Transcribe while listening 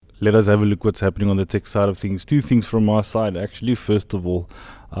let us have a look what's happening on the tech side of things. Two things from my side, actually. First of all,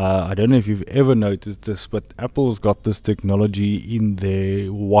 I don't know if you've ever noticed this, but Apple's got this technology in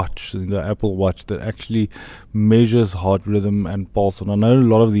their watch, in the Apple Watch, that actually measures heart rhythm and pulse. And I know a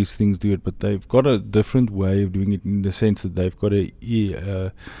lot of these things do it, but they've got a different way of doing it, in the sense that they've got a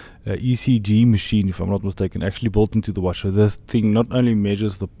ECG machine, if I'm not mistaken, actually built into the watch. So this thing not only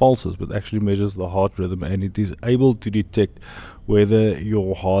measures the pulses, but actually measures the heart rhythm, and it is able to detect whether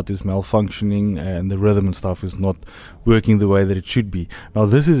your heart is malfunctioning and the rhythm and stuff is not working the way that it should be. Now,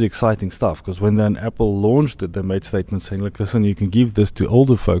 this is exciting stuff, because when then Apple launched it, they made statements saying, look, listen, you can give this to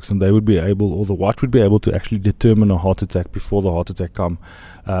older folks and they would be able, or the watch would be able to actually determine a heart attack before the heart attack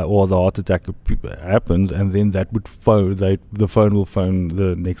or the heart attack happens, and then that would the phone will phone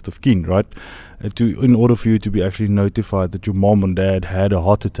the next of kin, right? In order for you to be actually notified that your mom and dad had a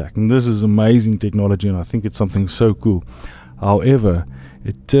heart attack. And this is amazing technology, and I think it's something so cool. However,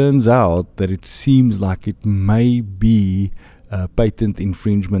 it turns out that it seems like it may be patent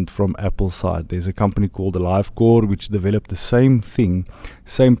infringement from Apple's side. There's a company called AliveCor which developed the same thing,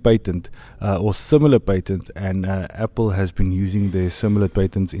 same patent or similar patent, and Apple has been using their similar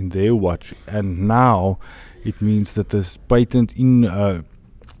patents in their watch, and now it means that this patent in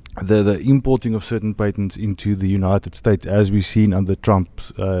the importing of certain patents into the United States, as we've seen under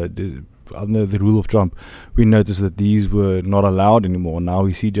Trump's under the rule of Trump, we noticed that these were not allowed anymore. Now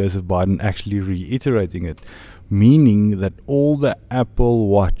we see Joseph Biden actually reiterating it, meaning that all the Apple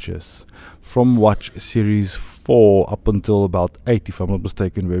watches from watch series 4 up until about 8, if I'm not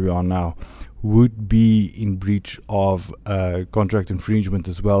mistaken, where we are now, would be in breach of contract infringement,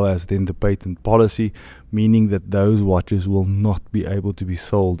 as well as then the patent policy, meaning that those watches will not be able to be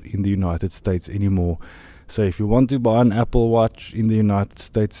sold in the United States anymore. So if you want to buy an Apple Watch in the United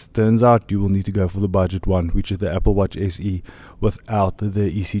States, turns out you will need to go for the budget one, which is the Apple Watch SE without the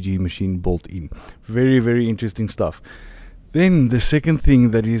ECG machine built in. Very, very interesting stuff. Then the second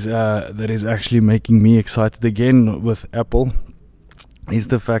thing that is actually making me excited again with Apple is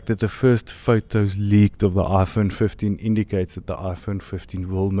the fact that the first photos leaked of the iPhone 15 indicates that the iPhone 15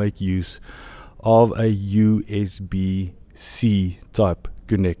 will make use of a USB-C type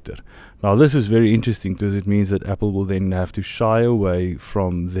connector. Now, this is very interesting, because it means that Apple will then have to shy away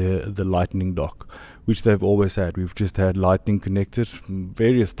from the Lightning dock, which they've always had. We've just had Lightning connectors,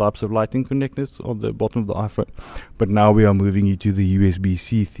 various types of Lightning connectors on the bottom of the iPhone, but now we are moving into the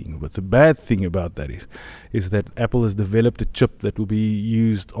USB-C thing. But the bad thing about that is that Apple has developed a chip that will be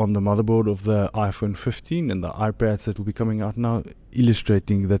used on the motherboard of the iPhone 15 and the iPads that will be coming out now,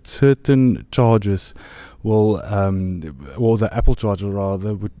 illustrating that certain chargers will, or the Apple charger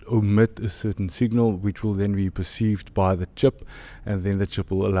rather, would emit a certain signal which will then be perceived by the chip, and then the chip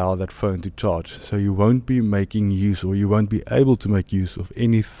will allow that phone to charge. So you won't be making use, or you won't be able to make use of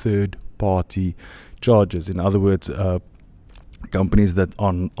any third party chargers. In other words, companies that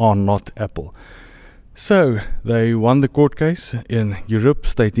are not Apple. So they won the court case in Europe,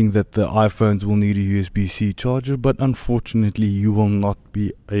 stating that the iPhones will need a USB-C charger, but unfortunately you will not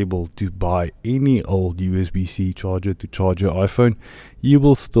be able to buy any old USB-C charger to charge your iPhone. You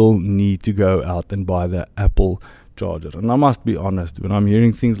will still need to go out and buy the Apple charger. And I must be honest, when I'm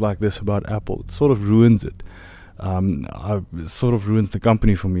hearing things like this about Apple, it sort of ruins it. It sort of ruins the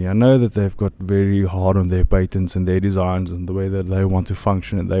company for me. I know that they've got very hard on their patents and their designs and the way that they want to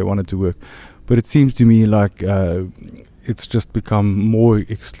function and they want it to work, but it seems to me like it's just become more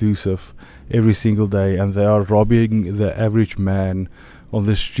exclusive every single day, and they are robbing the average man on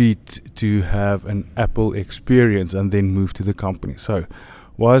the street to have an Apple experience and then move to the company. So,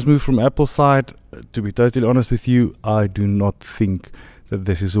 wise move from Apple's side. To be totally honest with you, I do not think that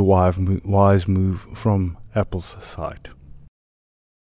this is a wise move from Apple's side.